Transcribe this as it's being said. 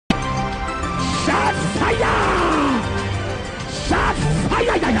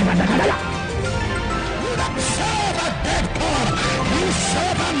serve a dead God. You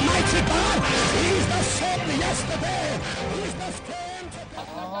serve a mighty God. He's the same yesterday. He's the same today.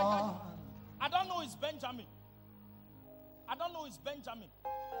 I don't know it's Benjamin. I don't know it's Benjamin.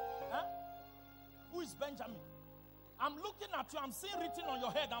 Huh? Who is Benjamin? I'm looking at you. I'm seeing written on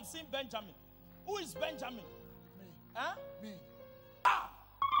your head. I'm seeing Benjamin. Who is Benjamin? Me. Huh? Me. Ah!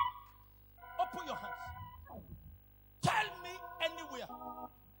 Open your hands. Tell me anywhere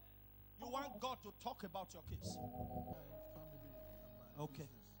you want God to talk about your case. Family. Okay.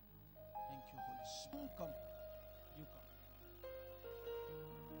 Thank you, Holy Spirit. Come. You come.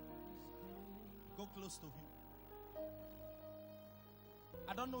 Go close to him.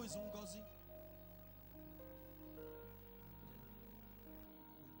 I don't know his Ngozi.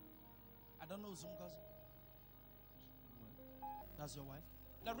 I don't know his Ngozi. That's your wife?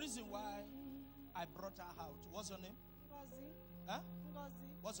 The reason why I brought her out. What's your name? Ngozi. Huh? Ngozi.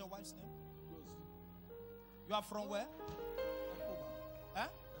 What's your wife's name? Ngozi. You are from where? Ekpoma. Huh?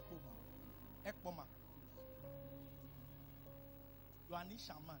 Ekpoma. Ekpoma. You are an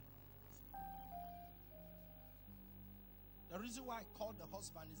Ishan man. The reason why I called the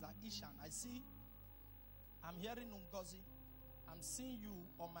husband is that Ishan, I'm hearing Ngozi. I'm seeing you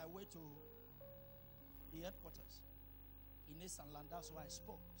on my way to the headquarters in Eastern Land. That's why I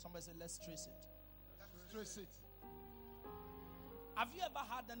spoke. Somebody said, let's trace it. Trace it. Have you ever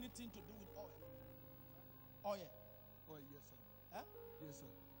had anything to do with oil? Oil? Oh, yes, sir. Huh? Yes,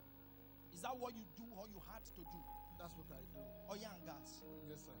 sir. Is that what you do or you had to do? That's what I do. Oil and gas?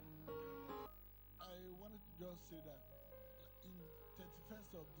 Yes, sir. I wanted to just say that in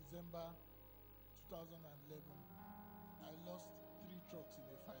 31st of December 2011, I lost 3 trucks in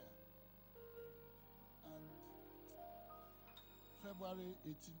a fire. And February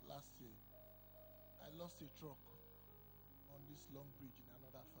 18th last year, I lost a truck on this long bridge in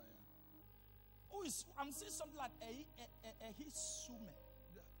another fire. I'm seeing something like a Suleman.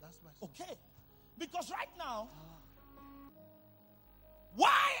 That's my son. Okay. Because right now,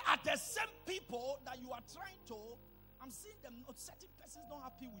 why are the same people that you are trying to, I'm seeing them, certain persons not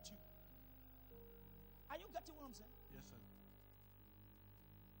happy with you. Are you getting what I'm saying? Yes, sir.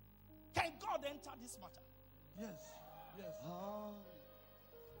 Can God enter this matter? Yes. Yes.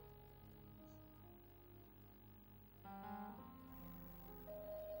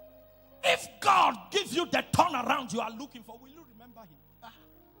 If God gives you the turnaround you are looking for, will you remember him?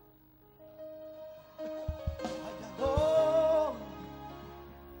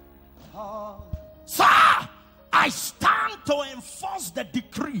 Sir, I stand to enforce the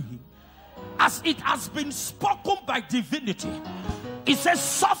decree as it has been spoken by divinity. It says,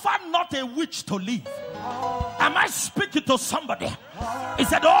 suffer not a witch to live. Am I speaking to somebody? He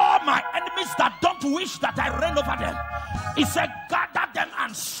said, all my enemies that don't wish that I reign over them, he said, gather them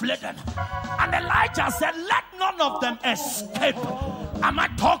and slay them. And Elijah said, let none of them escape. Am I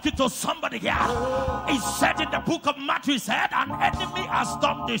talking to somebody here? He said in the book of Matthew, he said, an enemy has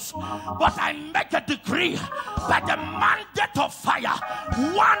done this, but I make a decree by the mandate of fire,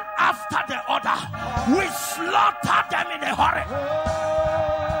 one after the other, we slaughter them in a hurry.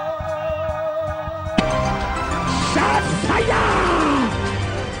 Shot fire!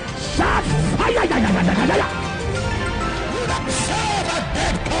 Shot fire! Serve a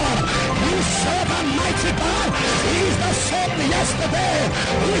dead God. You serve a mighty God. He's the same yesterday.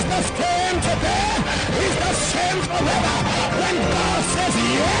 He's the same today. He's the same forever. When God says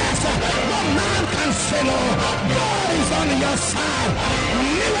yes, no man can say no. God is on your side.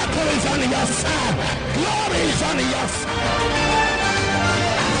 Miracle is on your side. Glory is on your side.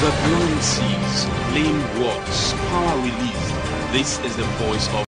 The glory sees, flame walks, power released. This is the voice of